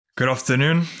Good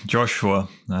afternoon, Joshua.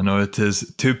 I know it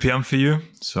is 2 p.m. for you,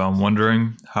 so I'm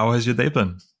wondering, how has your day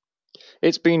been?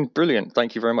 It's been brilliant.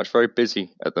 Thank you very much. Very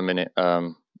busy at the minute.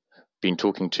 Been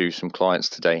talking to some clients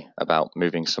today about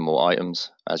moving some more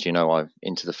items. As you know, I'm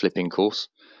into the flipping course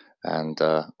and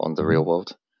on the real Mhm.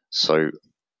 world. So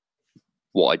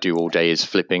what I do all day is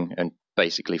flipping and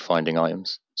basically finding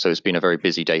items. So it's been a very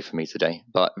busy day for me today,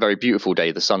 but very beautiful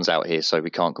day. The sun's out here, so we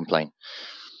can't complain.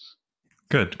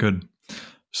 Good, good.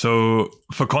 So,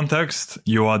 for context,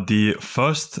 you are the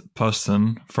first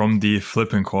person from the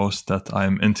flipping course that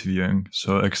I'm interviewing.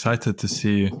 So excited to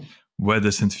see where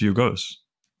this interview goes.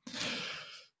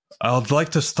 I'd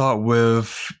like to start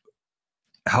with,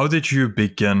 how did you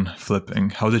begin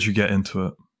flipping? How did you get into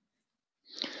it?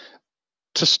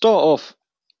 To start off,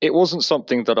 it wasn't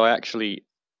something that I actually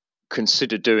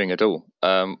considered doing at all.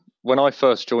 When I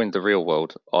first joined the real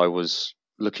world, I was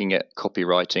looking at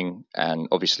copywriting and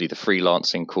obviously the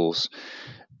freelancing course.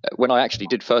 When I actually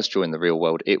did first join the real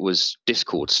world, it was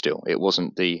Discord still. It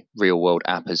wasn't the real world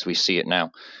app as we see it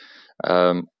now.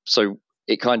 So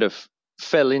it kind of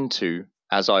fell into,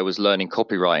 as I was learning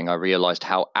copywriting, I realized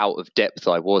how out of depth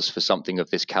I was for something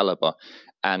of this caliber.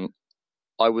 And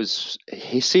I was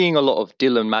seeing a lot of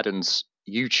Dylan Madden's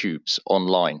YouTubes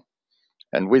online.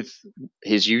 And with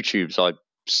his YouTubes, I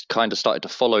kind of started to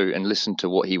follow and listen to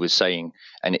what he was saying.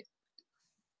 And it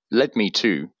led me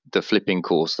to the flipping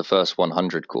course, the first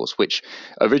 100 course, which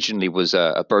originally was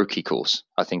a Brokey course.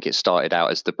 I think it started out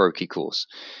as the Brokey course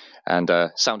and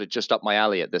sounded just up my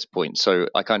alley at this point. So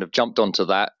I kind of jumped onto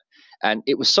that. And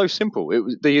it was so simple. It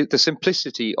was the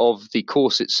simplicity of the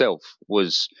course itself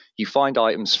was you find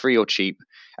items free or cheap,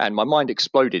 and my mind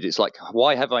exploded. It's like,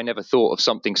 why have I never thought of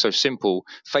something so simple?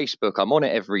 Facebook, I'm on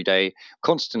it every day,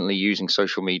 constantly using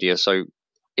social media. So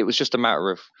it was just a matter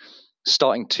of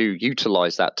starting to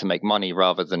utilize that to make money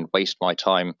rather than waste my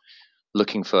time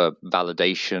looking for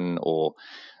validation or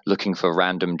looking for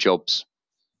random jobs.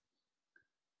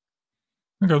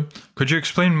 Okay. Could you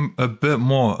explain a bit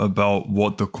more about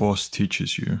what the course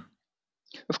teaches you?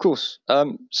 Of course.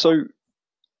 So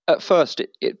at first,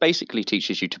 it basically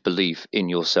teaches you to believe in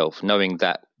yourself, knowing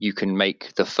that you can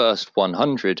make the first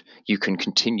 100, you can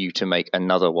continue to make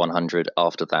another 100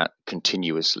 after that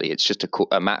continuously. It's just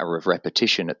a matter of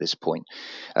repetition at this point.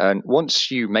 And once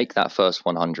you make that first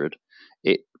 100,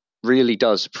 it really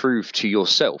does prove to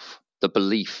yourself the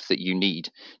belief that you need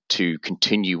to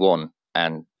continue on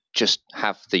and just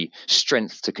have the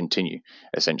strength to continue,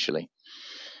 essentially.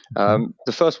 Mhm.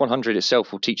 The first 100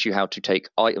 itself will teach you how to take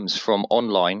items from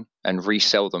online and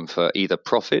resell them for either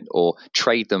profit or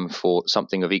trade them for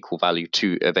something of equal value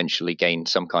to eventually gain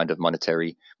some kind of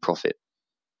monetary profit.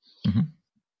 Mhm.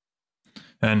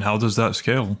 And how does that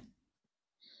scale?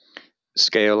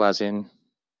 Scale as in,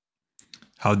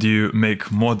 How do you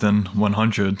make more than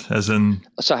 100? As in,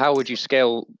 so how would you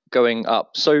scale going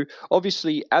up? So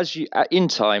obviously, as you in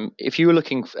time, if you were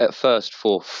looking at first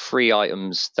for free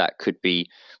items that could be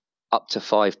up to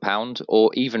 £5 or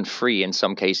even free in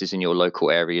some cases in your local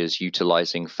areas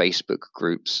utilizing Facebook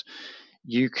groups,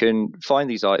 you can find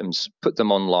these items, put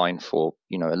them online for,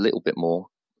 a little bit more.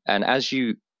 And as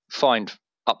you find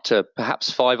up to perhaps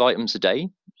 5 items a day,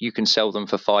 you can sell them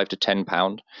for £5 to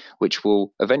 £10, which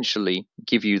will eventually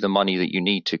give you the money that you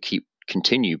need to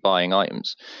continue buying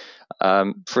items.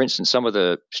 For instance, some of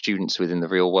the students within the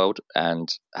real world and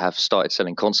have started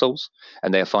selling consoles,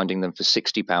 and they are finding them for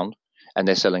 £60, and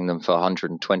they're selling them for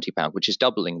 £120, which is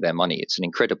doubling their money. It's an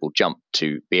incredible jump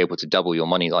to be able to double your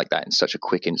money like that in such a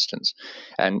quick instance.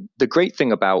 And the great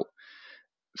thing about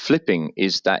flipping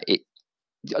is that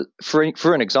for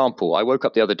an example, I woke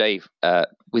up the other day,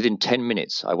 within 10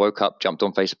 minutes, I woke up, jumped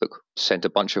on Facebook, sent a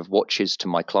bunch of watches to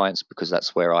my clients because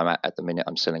that's where I'm at the minute.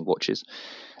 I'm selling watches.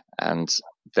 And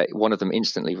one of them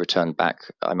instantly returned back.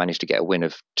 I managed to get a win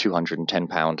of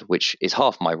 £210, which is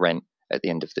half my rent at the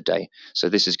end of the day. So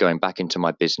this is going back into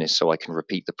my business so I can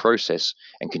repeat the process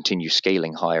and continue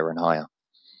scaling higher and higher.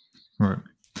 right.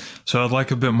 So I'd like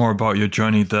a bit more about your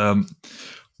journey there.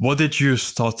 What did you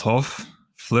start off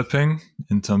flipping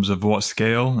in terms of what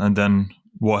scale, and then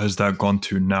what has that gone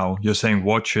to now? You're saying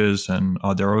watches, and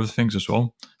are there other things as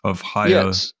well of higher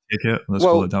Yes. ticket? Let's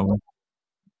call Well, it that way.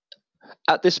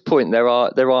 at this point, there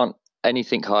isn't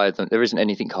anything higher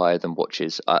than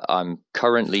watches. I'm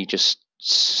currently just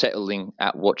settling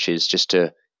at watches just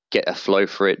to get a flow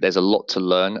for it. There's a lot to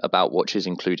learn about watches,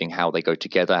 including how they go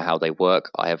together, how they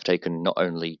work. I have taken not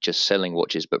only just selling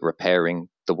watches, but repairing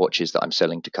the watches that I'm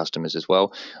selling to customers as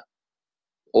well,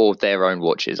 or their own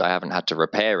watches. I haven't had to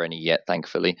repair any yet,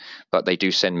 thankfully, but they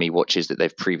do send me watches that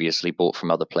they've previously bought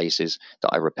from other places that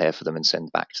I repair for them and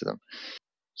send back to them.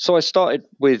 So I started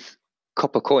with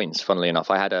copper coins, funnily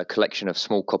enough. I had a collection of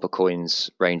small copper coins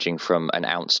ranging from an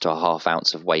ounce to a half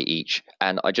ounce of weight each.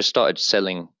 And I just started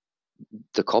selling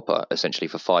the copper essentially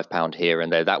for £5 here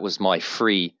and there. That was my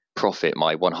free profit,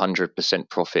 my 100%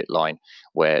 profit line,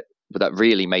 where that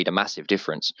really made a massive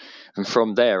difference. And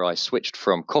from there, I switched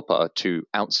from copper to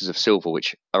ounces of silver,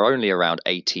 which are only around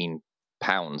 £18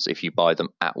 if you buy them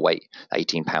at weight,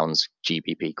 £18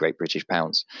 GBP, Great British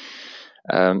Pounds.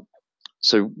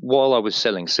 So while I was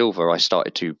selling silver, I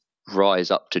started to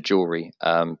rise up to jewelry.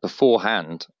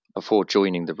 Beforehand, before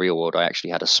joining the real world, I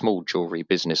actually had a small jewelry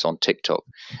business on TikTok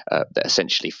that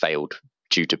essentially failed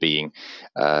due to being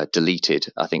deleted.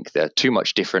 I think there are too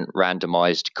much different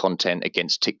randomized content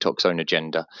against TikTok's own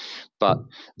agenda. But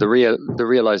the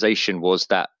realization was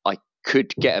that I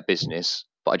could get a business,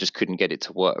 but I just couldn't get it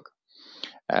to work.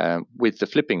 With the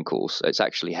flipping course, it's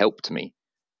actually helped me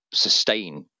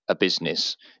sustain a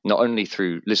business, not only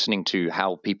through listening to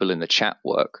how people in the chat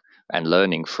work and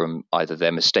learning from either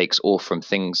their mistakes or from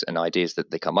things and ideas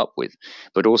that they come up with,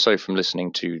 but also from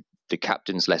listening to the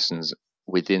captain's lessons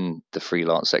within the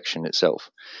freelance section itself.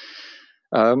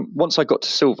 Once I got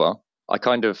to silver, I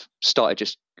kind of started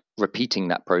just repeating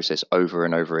that process over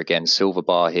and over again. Silver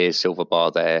bar here, silver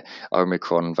bar there,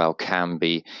 Omicron,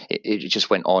 Valcambi. It just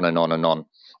went on and on and on.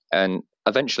 And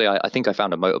eventually, I think I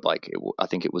found a motorbike. I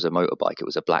think it was a motorbike. It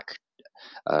was a black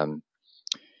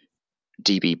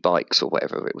DB Bikes or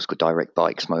whatever. It was called Direct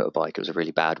Bikes motorbike. It was a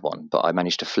really bad one, but I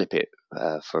managed to flip it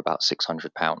for about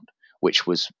 £600, which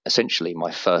was essentially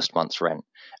my first month's rent.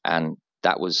 And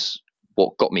that was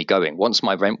what got me going. Once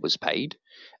my rent was paid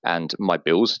and my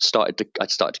bills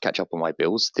I'd started to catch up on my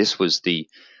bills. This was the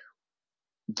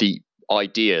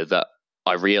idea that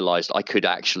I realized I could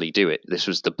actually do it. This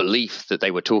was the belief that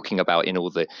they were talking about in all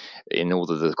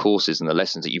the courses and the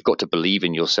lessons, that you've got to believe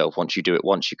in yourself. Once you do it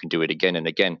once, you can do it again and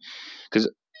again. Because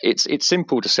it's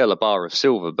simple to sell a bar of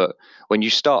silver, but when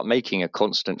you start making a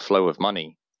constant flow of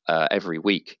money every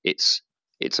week, it's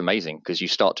amazing, because you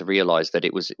start to realize that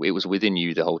it was within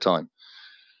you the whole time.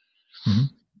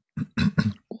 Mm-hmm.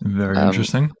 Very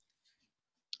interesting.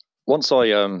 Once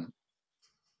I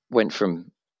went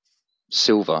from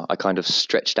silver, I kind of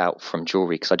stretched out from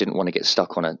jewelry because I didn't want to get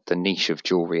stuck on the niche of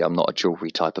jewelry. I'm not a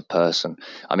jewelry type of person.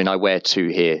 I mean, I wear two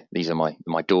here. These are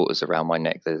my daughters around my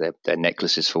neck. They're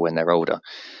necklaces for when they're older.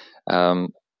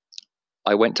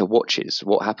 I went to watches.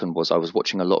 What happened was I was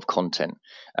watching a lot of content,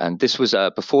 and this was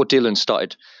before Dylan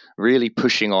started really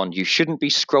pushing on, you shouldn't be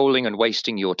scrolling and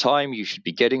wasting your time. You should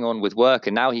be getting on with work.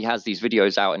 And now he has these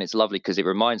videos out, and it's lovely because it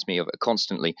reminds me of it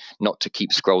constantly, not to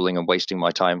keep scrolling and wasting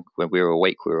my time. When we were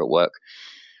awake, we were at work.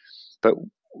 But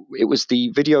it was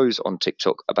the videos on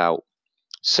TikTok about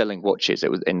selling watches. It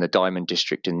was in the Diamond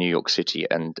District in New York City,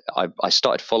 and I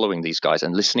started following these guys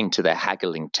and listening to their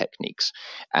haggling techniques.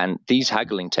 And these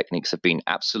haggling techniques have been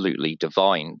absolutely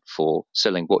divine for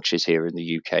selling watches here in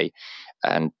the UK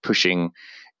and pushing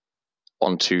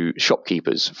onto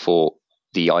shopkeepers for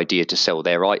the idea to sell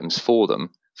their items for them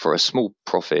for a small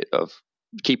profit, of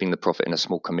keeping the profit in a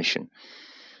small commission.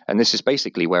 And this is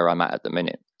basically where I'm at the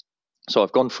minute. So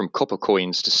I've gone from copper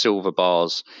coins to silver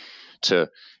bars to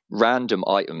random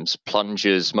items,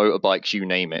 plungers, motorbikes, you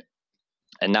name it.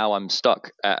 And now I'm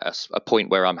stuck at a point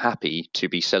where I'm happy to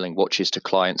be selling watches to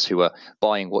clients who are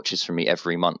buying watches from me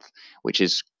every month, which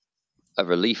is a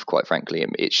relief, quite frankly.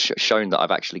 It's shown that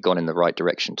I've actually gone in the right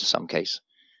direction to some case.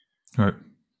 All right.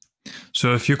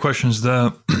 So a few questions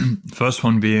there. First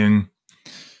one being,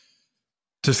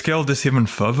 to scale this even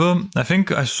further, I think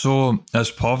I saw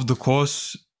as part of the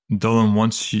course, Dylan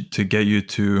wants to get you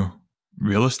to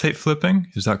real estate flipping.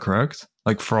 Is that correct?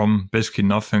 Like from basically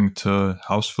nothing to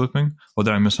house flipping? Or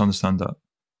did I misunderstand that?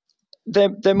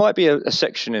 There might be a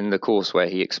section in the course where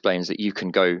he explains that you can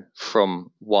go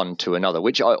from one to another,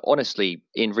 which I honestly,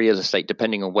 in real estate,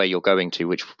 depending on where you're going to,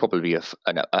 which would probably be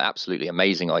an absolutely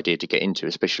amazing idea to get into,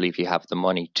 especially if you have the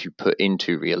money to put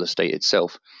into real estate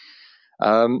itself.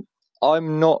 I'm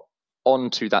not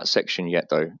onto that section yet,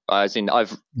 though. As in,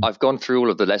 I've gone through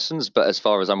all of the lessons, but as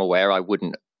far as I'm aware, I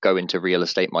wouldn't go into real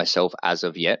estate myself as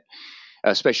of yet.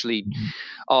 Especially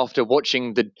after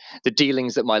watching the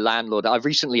dealings that my landlord, I've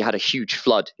recently had a huge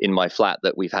flood in my flat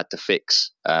that we've had to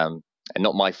fix, and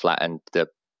not my flat, and the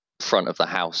front of the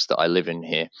house that I live in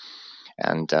here.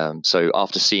 And so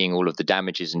after seeing all of the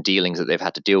damages and dealings that they've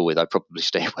had to deal with, I'd probably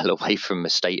stay well away from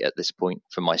estate at this point,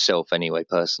 for myself anyway,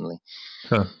 personally.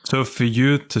 Sure. So for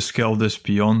you to scale this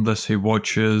beyond, let's say,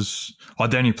 watches, are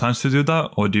there any plans to do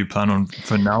that? Or do you plan on,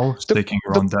 for now, sticking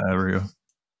around that area?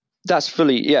 That's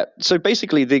fully, yeah. So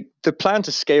basically the plan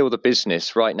to scale the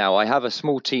business right now, I have a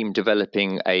small team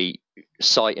developing a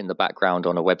site in the background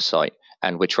on a website,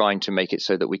 and we're trying to make it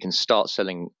so that we can start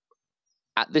selling.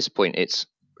 At this point, it's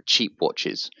cheap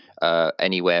watches,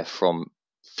 anywhere from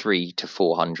 300 to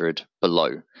 400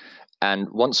 below. And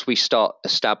once we start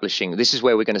establishing, this is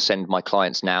where we're going to send my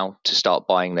clients now to start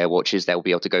buying their watches. They'll be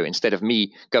able to go, instead of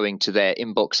me going to their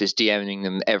inboxes, DMing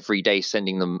them every day,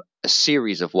 sending them a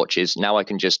series of watches, now I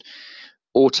can just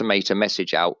automate a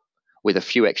message out with a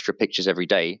few extra pictures every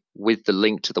day with the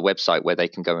link to the website where they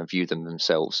can go and view them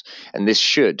themselves. And this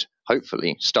should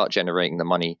hopefully start generating the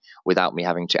money without me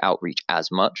having to outreach as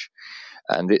much.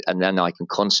 And then I can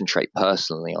concentrate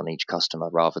personally on each customer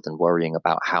rather than worrying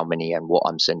about how many and what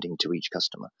I'm sending to each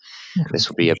customer. Okay. This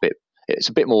will be it's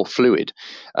a bit more fluid.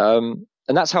 And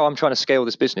that's how I'm trying to scale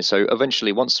this business. So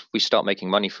eventually, once we start making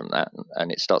money from that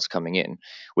and it starts coming in,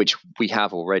 which we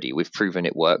have already, we've proven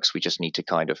it works. We just need to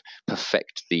kind of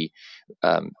perfect the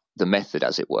method,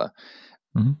 as it were.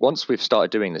 Mm-hmm. Once we've started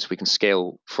doing this, we can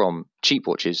scale from cheap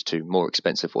watches to more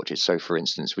expensive watches. So, for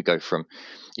instance, we go from,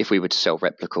 if we were to sell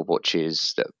replica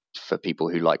watches that for people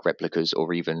who like replicas,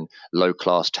 or even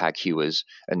low-class tag hewers,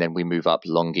 and then we move up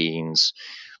Longines,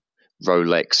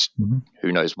 Rolex, mm-hmm.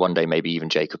 Who knows, one day maybe even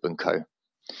Jacob & Co.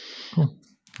 Cool.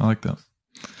 I like that.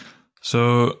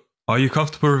 So are you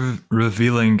comfortable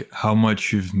revealing how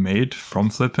much you've made from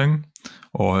flipping,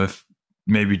 or if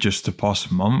maybe just the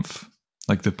past month?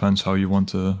 Like, depends how you want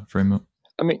to frame it.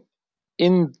 I mean,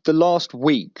 in the last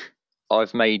week,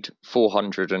 I've made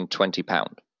 £420.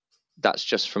 That's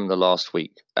just from the last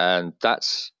week. And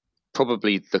that's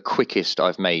probably the quickest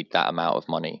I've made that amount of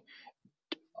money,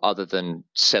 other than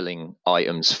selling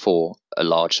items for a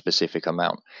large specific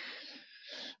amount.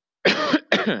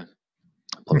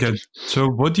 Okay. So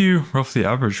what do you roughly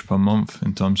average per month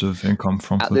in terms of income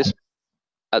from flipping?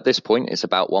 At this point, it's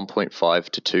about 1.5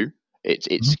 to 2.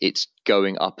 It's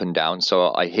going up and down.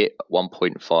 So I hit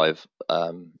 1.5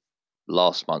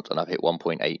 last month, and I've hit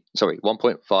 1.8. Sorry,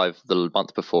 1.5 the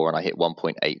month before, and I hit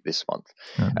 1.8 this month.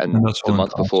 Yeah, and the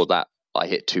month before that, I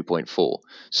hit 2.4.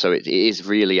 So it is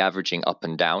really averaging up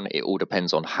and down. It all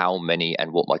depends on how many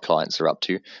and what my clients are up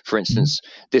to. For instance,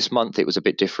 this month it was a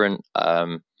bit different.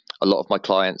 A lot of my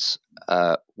clients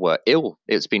were ill.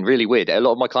 It's been really weird. A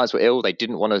lot of my clients were ill. They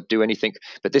didn't want to do anything.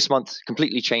 But this month,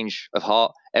 completely change of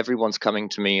heart. Everyone's coming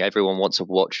to me. Everyone wants a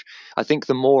watch. I think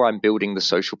the more I'm building the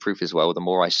social proof as well, the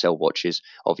more I sell watches,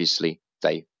 obviously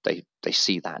they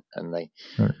see that and they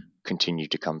continue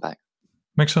to come back.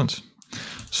 Makes sense.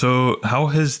 So how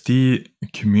has the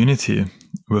community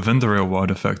within the real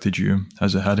world affected you?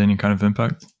 Has it had any kind of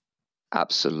impact?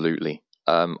 Absolutely.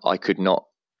 I could not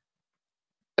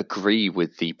agree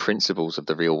with the principles of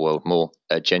the real world more.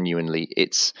 Genuinely,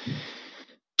 it's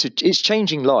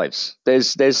changing lives.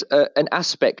 There's an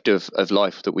aspect of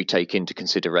life that we take into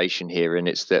consideration here, and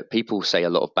it's that people say a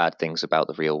lot of bad things about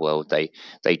the real world. They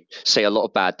say a lot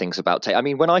of bad things about Tate. I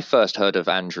mean, when I first heard of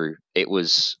Andrew, it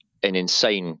was an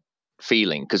insane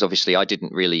feeling, because obviously I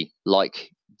didn't really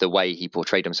like the way he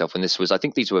portrayed himself. And I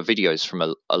think these were videos from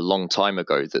a long time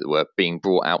ago that were being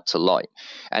brought out to light.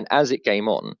 And as it came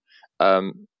on,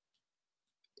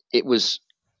 it was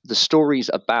the stories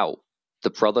about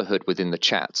the brotherhood within the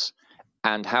chats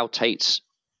and how Tate's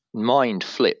mind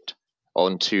flipped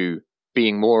onto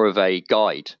being more of a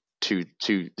guide to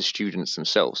the students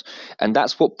themselves. And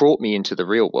that's what brought me into the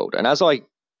real world. And as I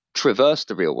traversed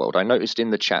the real world, I noticed in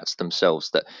the chats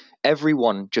themselves that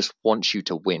everyone just wants you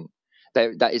to win.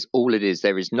 That is all it is.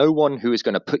 There is no one who is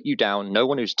going to put you down, no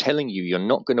one who's telling you you're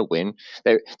not going to win.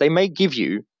 They may give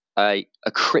you a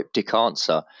cryptic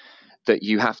answer that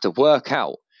you have to work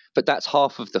out, but that's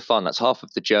half of the fun. That's half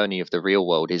of the journey of the real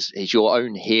world, is your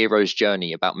own hero's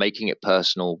journey about making it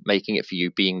personal, making it for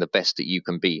you, being the best that you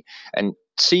can be, and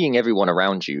seeing everyone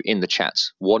around you in the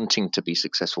chats wanting to be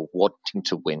successful, wanting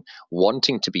to win,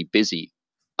 wanting to be busy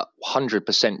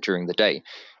 100% during the day.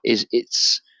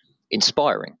 It's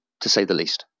inspiring, to say the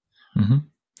least. Mm-hmm.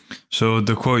 So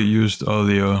the quote you used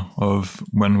earlier of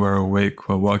when we're awake,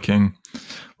 we're working,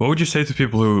 what would you say to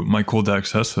people who might call that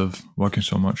excessive, working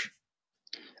so much?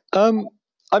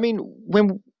 I mean,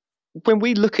 when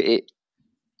we look at it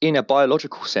in a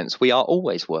biological sense, we are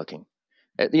always working.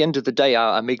 At the end of the day,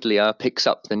 our amygdala picks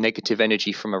up the negative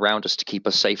energy from around us to keep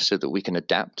us safe so that we can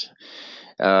adapt.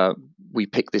 We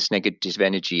pick this negative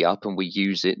energy up and we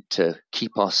use it to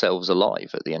keep ourselves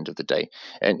alive at the end of the day.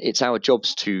 And it's our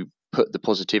jobs to put the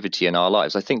positivity in our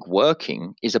lives. I think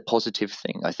working is a positive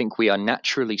thing. I think we are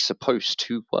naturally supposed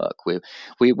to work.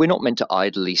 We're not meant to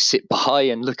idly sit by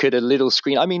and look at a little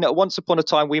screen. I mean, once upon a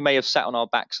time, we may have sat on our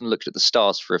backs and looked at the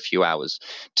stars for a few hours,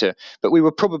 but we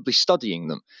were probably studying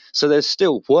them. So there's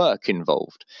still work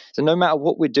involved. So no matter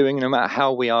what we're doing, no matter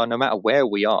how we are, no matter where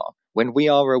we are, when we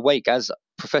are awake, as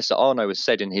Professor Arno has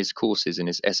said in his courses, in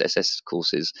his SSS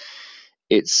courses,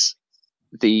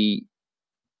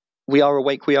 we are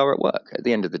awake, we are at work. At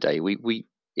the end of the day,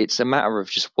 it's a matter of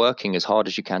just working as hard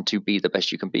as you can to be the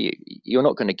best you can be. You're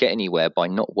not going to get anywhere by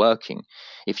not working.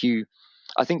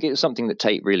 I think it's something that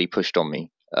Tate really pushed on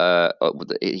me.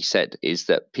 He said is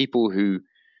that people who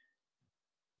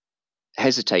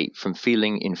hesitate from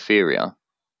feeling inferior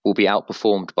will be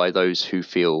outperformed by those who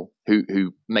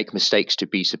make mistakes to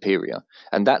be superior.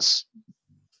 And that's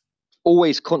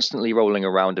always constantly rolling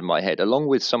around in my head, along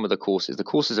with some of the courses. The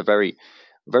courses are very,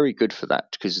 very good for that,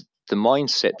 because the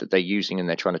mindset that they're using and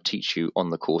they're trying to teach you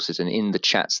on the courses and in the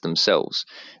chats themselves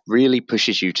really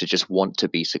pushes you to just want to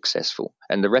be successful.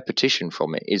 And the repetition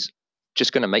from it is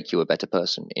just going to make you a better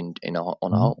person on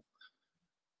a whole.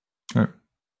 Right.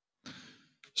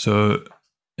 So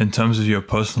in terms of your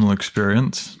personal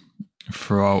experience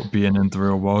throughout being in the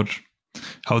real world,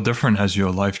 how different has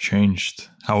your life changed?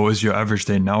 How is your average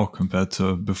day now compared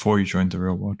to before you joined the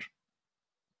real world?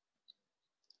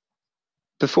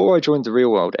 Before I joined the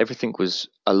real world, everything was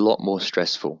a lot more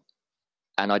stressful,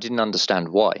 and I didn't understand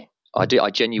why.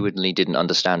 I genuinely didn't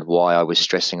understand why I was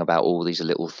stressing about all these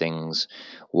little things,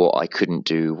 what I couldn't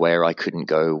do, where I couldn't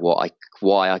go,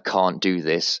 why I can't do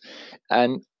this.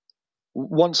 And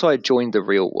once I joined the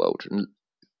real world,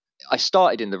 I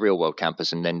started in the real world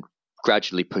campus and then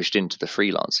gradually pushed into the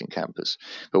freelancing campus.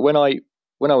 But when I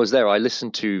was there, I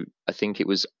listened to, I think it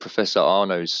was Professor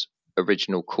Arno's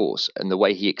original course, and the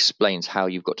way he explains how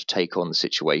you've got to take on the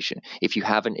situation. If you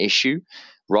have an issue,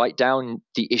 write down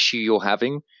the issue you're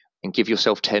having and give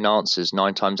yourself 10 answers.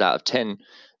 9 times out of 10,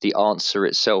 the answer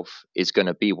itself is going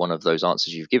to be one of those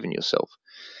answers you've given yourself.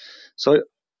 So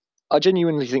I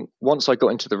genuinely think once I got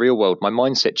into the real world, my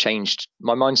mindset changed.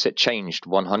 My mindset changed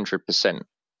 100%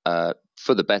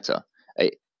 for the better.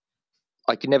 I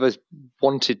never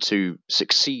wanted to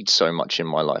succeed so much in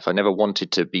my life. I never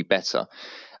wanted to be better.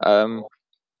 Hold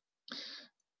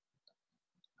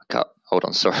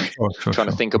on, sorry. Trying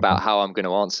to think about how I'm going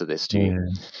to answer this to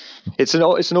you. It's an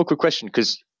awkward question,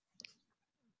 because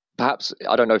perhaps,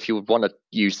 I don't know if you would want to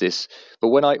use this, but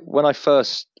when I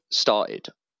first started,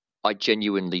 I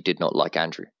genuinely did not like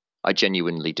Andrew. I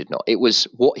genuinely did not. It was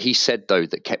what he said, though,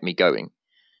 that kept me going.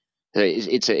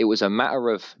 It was a matter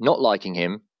of not liking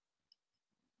him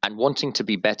and wanting to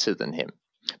be better than him,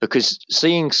 because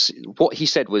seeing what he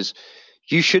said was,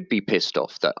 you should be pissed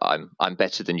off that I'm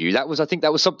better than you. I think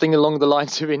that was something along the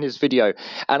lines of in his video.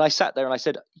 And I sat there and I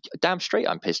said, damn straight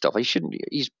I'm pissed off. He shouldn't be.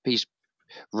 He's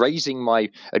raising my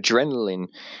adrenaline.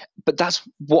 But that's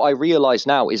what I realize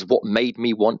now is what made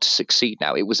me want to succeed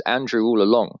now. It was Andrew all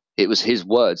along. It was his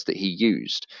words that he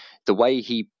used. The way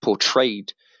he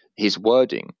portrayed his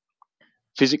wording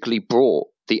physically brought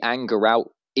the anger out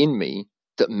in me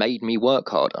that made me work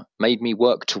harder, made me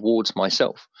work towards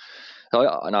myself.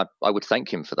 And I would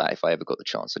thank him for that if I ever got the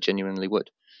chance. I genuinely would.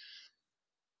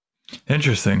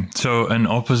 Interesting. So an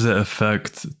opposite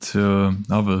effect to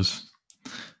others.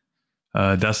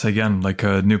 That's, again, like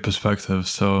a new perspective.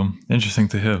 So interesting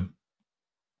to hear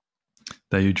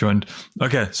that you joined.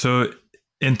 Okay, so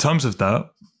in terms of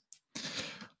that,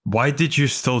 why did you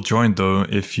still join, though,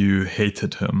 if you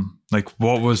hated him? Like,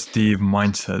 what was the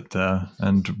mindset there,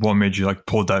 and what made you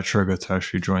pull that trigger to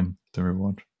actually join the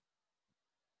reward?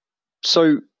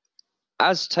 So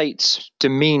as Tate's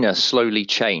demeanor slowly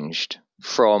changed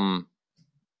from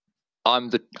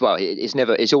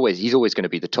he's always going to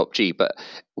be the top G, but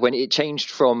when it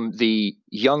changed from the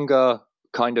younger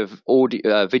kind of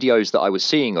videos that I was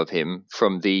seeing of him,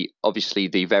 from obviously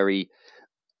the very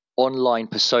online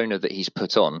persona that he's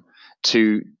put on,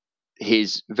 to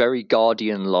his very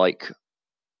guardian-like,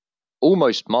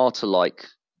 almost martyr-like,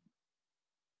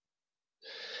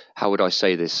 how would I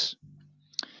say this?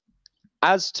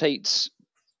 As Tate's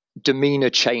demeanor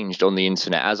changed on the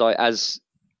internet, as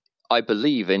I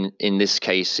believe in this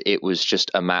case, it was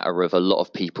just a matter of a lot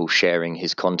of people sharing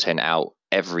his content out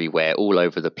everywhere, all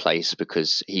over the place,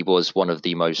 because he was one of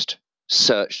the most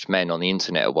searched men on the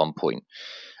internet at one point.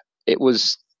 It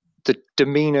was the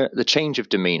change of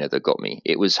demeanor that got me.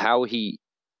 It was how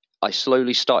I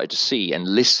slowly started to see and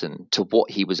listen to what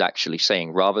he was actually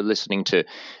saying, rather listening to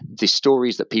the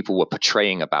stories that people were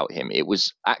portraying about him. It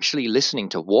was actually listening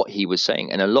to what he was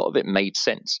saying, and a lot of it made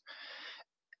sense.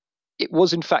 it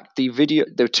was in fact the video.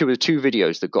 There were two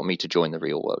videos that got me to join the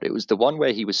real world. It was the one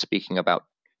where he was speaking about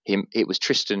him. It was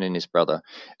Tristan and his brother,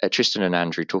 Tristan and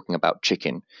Andrew, talking about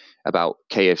chicken, about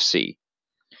KFC,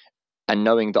 and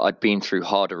knowing that I'd been through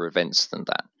harder events than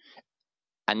that,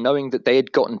 and knowing that they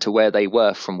had gotten to where they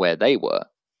were from where they were,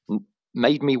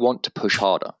 made me want to push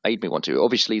harder, made me want to.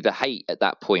 Obviously, the hate at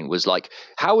that point was like,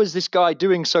 how is this guy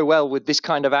doing so well with this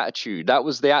kind of attitude? That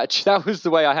was the attitude. That was the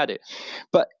way I had it.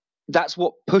 But that's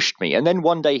what pushed me. And then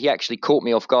one day he actually caught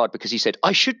me off guard because he said,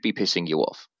 I should be pissing you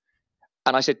off.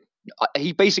 And I said,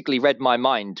 he basically read my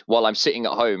mind while I'm sitting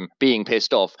at home being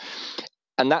pissed off.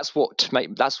 And that's what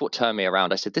turned me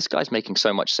around. I said, this guy's making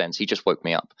so much sense. He just woke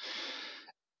me up.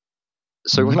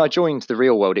 So when I joined the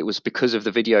real world, it was because of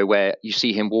the video where you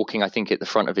see him walking, I think, at the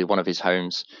front of one of his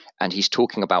homes, and he's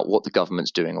talking about what the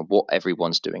government's doing or what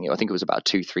everyone's doing. I think it was about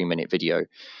a 2-3 minute video.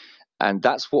 And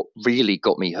that's what really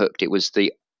got me hooked. It was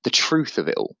the truth of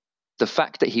it all. The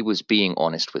fact that he was being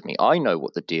honest with me. I know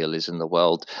what the deal is in the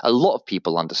world. A lot of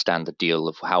people understand the deal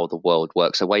of how the world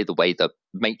works, the way the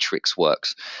matrix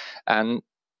works. And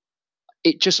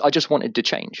I just wanted to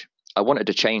change. I wanted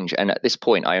to change, and at this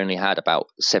point, I only had about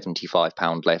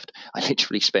 £75 left. I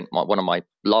literally spent one of my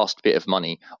last bit of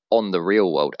money on the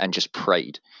real world and just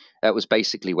prayed. That was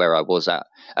basically where I was at.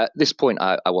 At this point,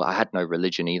 I had no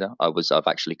religion either. I've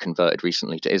actually converted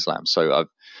recently to Islam, so I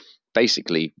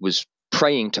basically was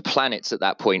praying to planets at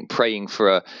that point, praying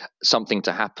for something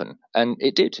to happen, and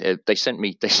it did. They sent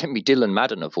me Dylan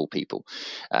Madden of all people,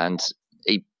 and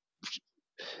he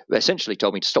essentially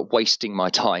told me to stop wasting my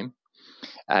time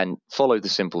and follow the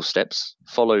simple steps,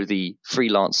 follow the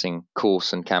freelancing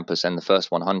course and campus and the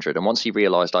first 100. And once he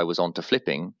realized I was on to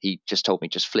flipping, he just told me,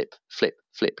 just flip,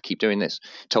 keep doing this.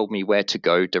 Told me where to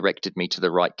go, directed me to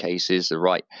the right cases, the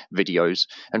right videos.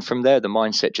 And from there, the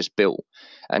mindset just built.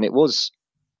 And it was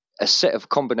a set of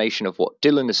combination of what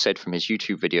Dylan has said from his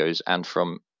YouTube videos and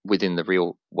from within the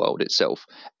real world itself,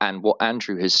 and what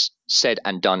Andrew has said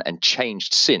and done and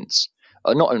changed since.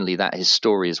 Not only that, his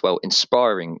story as well,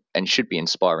 inspiring, and should be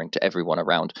inspiring to everyone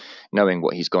around, knowing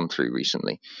what he's gone through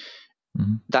recently.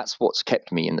 Mm-hmm. That's what's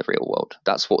kept me in the real world.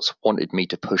 That's what's wanted me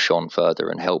to push on further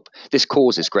and help. This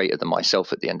cause is greater than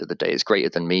myself at the end of the day. It's greater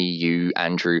than me, you,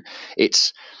 Andrew.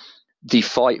 It's the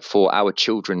fight for our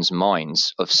children's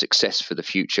minds of success for the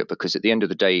future, because at the end of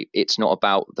the day, it's not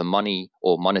about the money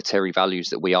or monetary values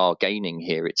that we are gaining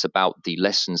here. It's about the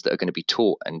lessons that are going to be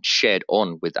taught and shared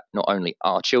on with not only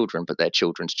our children, but their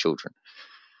children's children.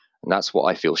 And that's what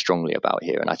I feel strongly about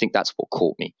here. And I think that's what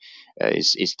caught me,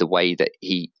 is the way that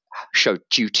he showed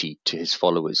duty to his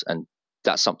followers. And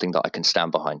that's something that I can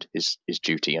stand behind, is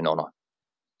duty and honor.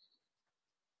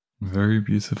 Very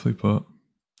beautifully put.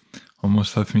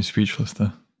 Almost left me speechless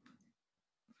there.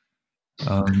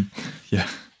 Yeah.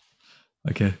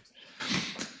 Okay.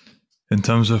 In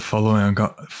terms of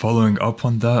following up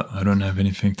on that, I don't have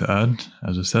anything to add.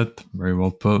 As I said, very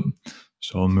well put.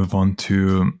 So I'll move on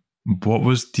to, what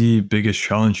was the biggest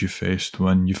challenge you faced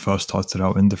when you first started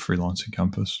out in the freelancing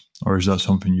campus? Or is that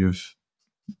something you've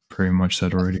pretty much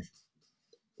said already?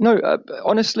 No,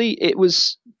 honestly, it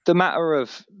was the matter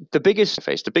of the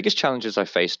biggest challenges I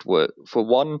faced were, for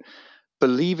one,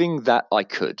 believing that I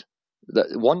could. That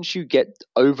once you get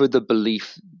over the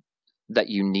belief that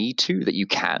you need to, that you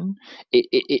can,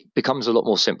 it becomes a lot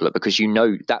more simpler, because you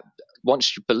know that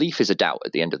once belief is a doubt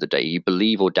at the end of the day, you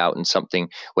believe or doubt in something,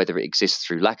 whether it exists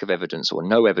through lack of evidence or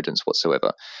no evidence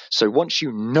whatsoever. So once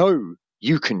you know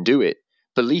you can do it,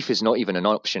 belief is not even an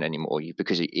option anymore,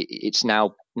 because it's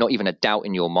now not even a doubt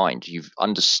in your mind. You've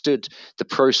understood the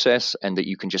process, and that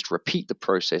you can just repeat the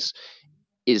process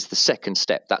is the second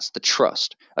step. That's the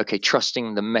trust. Okay,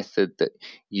 trusting the method that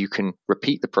you can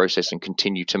repeat the process and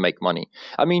continue to make money.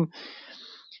 I mean,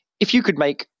 if you could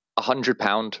make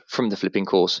 £100 from the flipping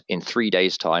course in 3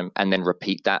 days' time and then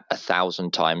repeat that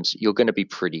 1,000 times, you're going to be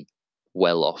pretty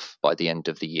well off by the end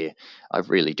of the year. I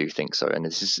really do think so. And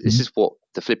this is what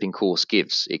the flipping course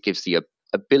gives. It gives the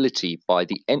ability by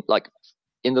the end, like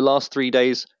in the last 3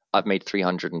 days, I've made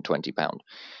 £320.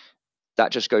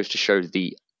 That just goes to show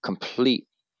the complete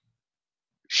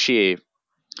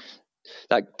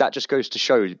that just goes to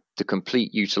show the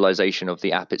complete utilization of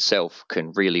the app itself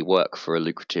can really work for in a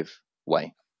lucrative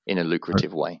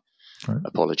way. Right.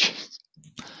 Apologies.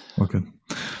 Okay.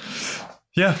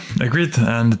 Yeah, agreed.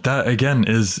 And that again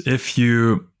is, if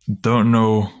you don't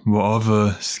know what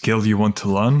other skill you want to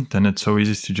learn, then it's so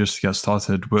easy to just get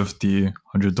started with the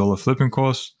 $100 flipping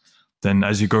course. Then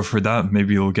as you go through that,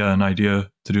 maybe you'll get an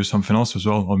idea to do something else as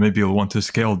well, or maybe you'll want to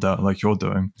scale that like you're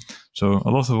doing. So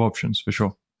a lot of options for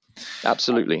sure.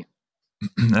 Absolutely.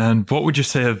 And what would you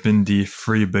say have been the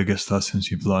three biggest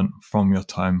lessons you've learned from your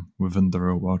time within the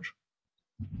real world?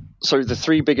 So the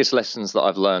three biggest lessons that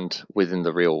I've learned within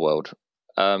the real world.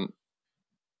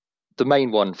 The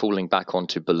main one, falling back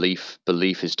onto belief.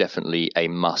 Belief is definitely a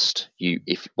must.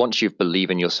 If once you believe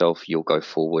in yourself, you'll go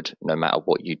forward no matter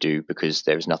what you do, because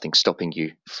there is nothing stopping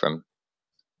you from.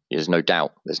 There's no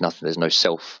doubt. There's nothing. There's no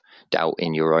self doubt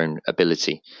in your own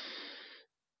ability.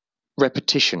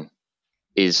 Repetition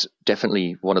is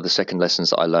definitely one of the second lessons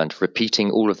that I learned.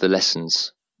 Repeating all of the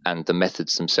lessons and the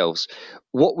methods themselves.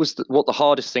 What the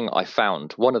hardest thing I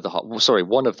found? One of the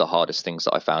hardest things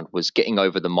that I found was getting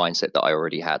over the mindset that I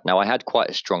already had. Now, I had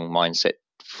quite a strong mindset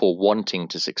for wanting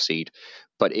to succeed,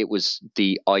 but it was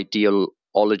the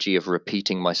ideology of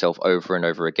repeating myself over and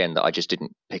over again that I just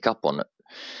didn't pick up on it.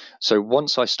 So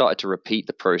once I started to repeat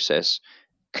the process,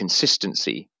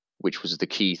 consistency, which was the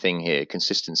key thing here,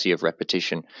 consistency of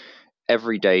repetition,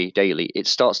 every day, daily, it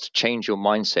starts to change your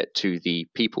mindset to the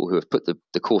people who have put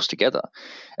the course together.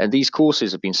 And these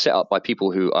courses have been set up by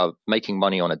people who are making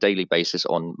money on a daily basis,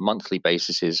 on monthly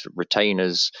basis,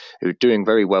 retainers who are doing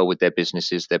very well with their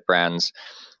businesses, their brands,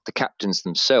 the captains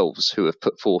themselves who have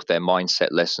put forth their mindset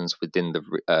lessons within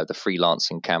the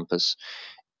freelancing campus.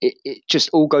 It just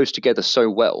all goes together so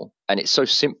well, and it's so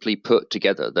simply put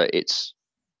together that it's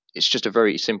just a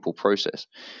very simple process.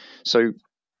 So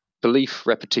belief,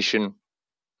 repetition,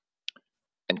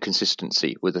 and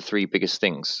consistency were the three biggest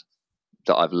things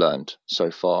that I've learned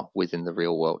so far within the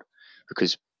real world.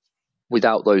 Because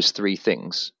without those three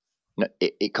things,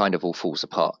 it kind of all falls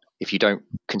apart. If you don't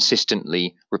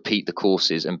consistently repeat the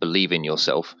courses and believe in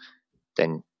yourself,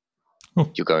 then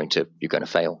you're going to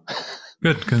fail.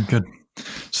 Good.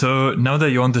 So now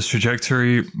that you're on this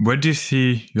trajectory, where do you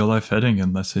see your life heading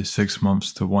in, let's say, 6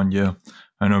 months to 1 year?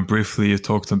 I know briefly you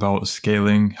talked about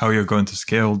scaling, how you're going to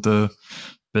scale the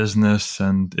business,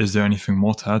 and is there anything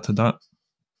more to add to that?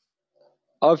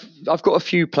 I've got a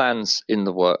few plans in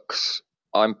the works.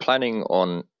 I'm planning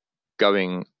on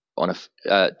going on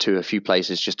to a few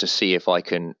places just to see if I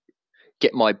can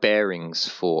get my bearings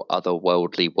for other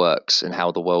worldly works and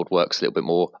how the world works a little bit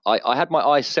more. I had my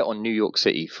eyes set on New York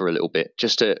City for a little bit.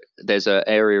 There's an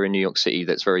area in New York City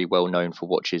that's very well known for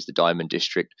watches, the Diamond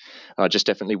District. I just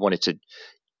definitely wanted to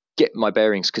get my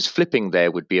bearings, because flipping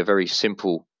there would be a very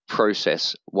simple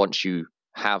process once you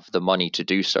have the money to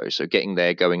do so. So getting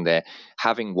there, going there,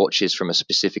 having watches from a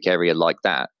specific area like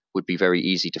that would be very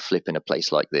easy to flip in a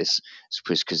place like this,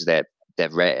 because they're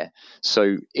rare.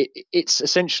 So it's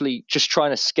essentially just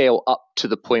trying to scale up to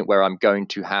the point where I'm going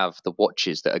to have the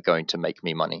watches that are going to make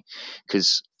me money.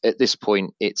 Because at this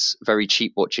point, it's very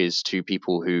cheap watches to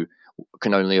people who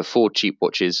can only afford cheap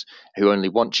watches, who only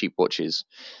want cheap watches.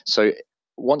 So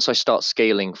once I start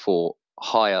scaling for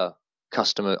higher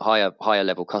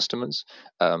level customers,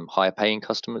 higher paying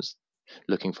customers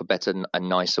looking for better and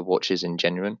nicer watches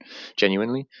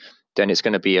genuinely, then it's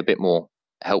going to be a bit more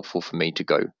helpful for me to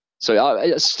go. So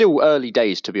it's still early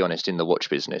days, to be honest, in the watch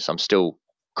business. I'm still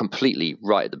completely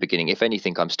right at the beginning. If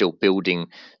anything, I'm still building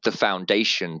the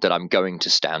foundation that I'm going to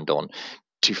stand on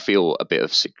to feel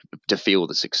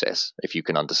the success, if you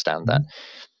can understand that.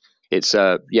 It's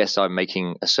yes, I'm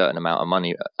making a certain amount of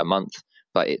money a month,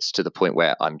 but it's to the point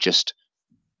where I'm just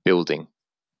building,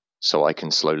 so I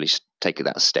can slowly take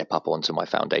that step up onto my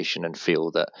foundation and feel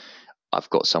that I've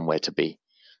got somewhere to be.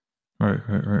 Right.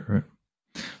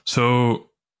 So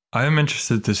I am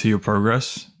interested to see your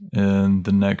progress in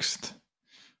the next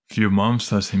few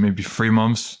months, let's say maybe 3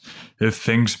 months. If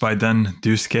things by then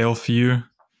do scale for you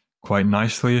quite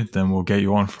nicely, then we'll get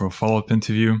you on for a follow-up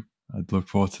interview. I'd look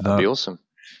forward to that. That'd be awesome.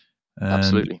 And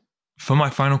absolutely. For my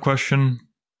final question,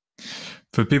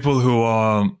 for people who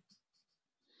are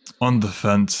on the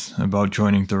fence about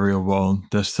joining the real world,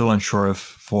 they're still unsure if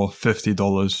for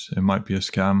 $50 it might be a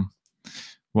scam,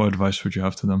 what advice would you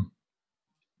have to them?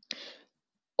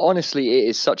 Honestly, it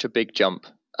is such a big jump.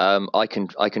 I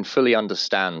can fully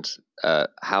understand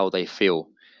how they feel.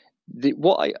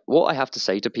 What I have to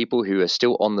say to people who are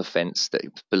still on the fence, that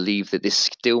believe that this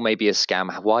still may be a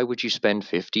scam, why would you spend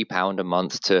 £50 a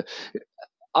month to?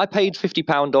 I paid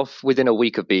 £50 off within a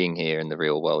week of being here in the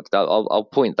real world. I'll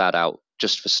point that out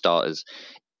just for starters.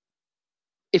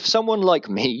 If someone like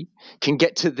me can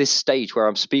get to this stage where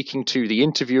I'm speaking to the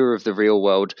interviewer of the real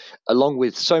world, along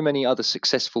with so many other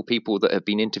successful people that have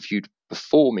been interviewed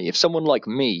before me, if someone like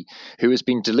me, who has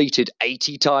been deleted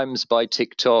 80 times by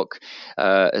TikTok,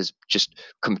 has just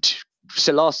come to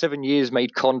the last 7 years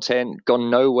made content, gone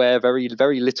nowhere, very,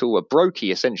 very little, a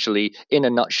brokey essentially in a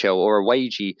nutshell, or a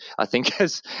wagey, I think,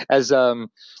 as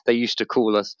they used to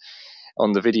call us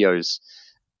on the videos.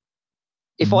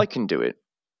 If I can do it,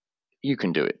 you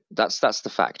can do it. That's the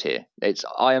fact here.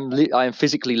 I am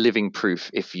physically living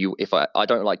proof. I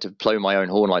don't like to blow my own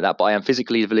horn like that, but I am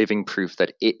physically living proof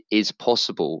that it is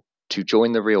possible to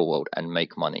join the real world and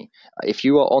make money. If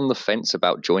you are on the fence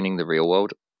about joining the real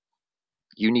world,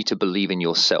 you need to believe in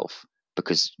yourself,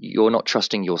 because you're not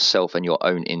trusting yourself and your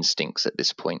own instincts at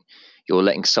this point. You're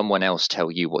letting someone else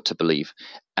tell you what to believe.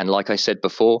 And like I said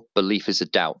before, belief is a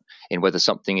doubt in whether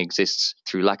something exists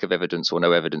through lack of evidence or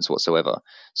no evidence whatsoever.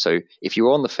 So if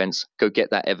you're on the fence, go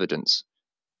get that evidence.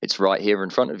 It's right here in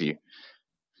front of you.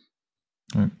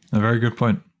 Right. A very good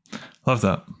point. Love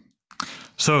that.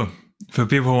 So for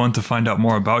people who want to find out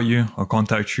more about you or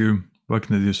contact you, where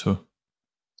can they do so?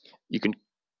 You can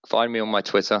find me on my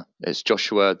Twitter. It's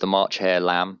Joshua the March Hare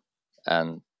Lamb,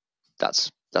 and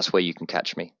that's where you can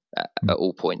catch me at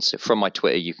all points. From my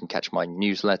Twitter, you can catch my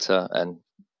newsletter and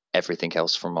everything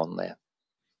else from on there.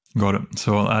 Got it.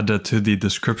 So I'll add that to the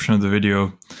description of the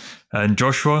video. And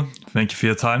Joshua, thank you for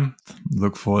your time.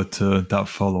 Look forward to that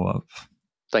follow-up.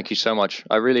 Thank you so much.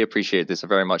 I really appreciate this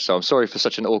very much. So I'm sorry for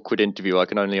such an awkward interview. I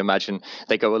can only imagine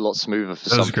they go a lot smoother for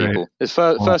some people. It's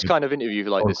first kind of interview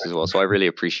like this as well. So I really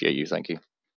appreciate you. Thank you.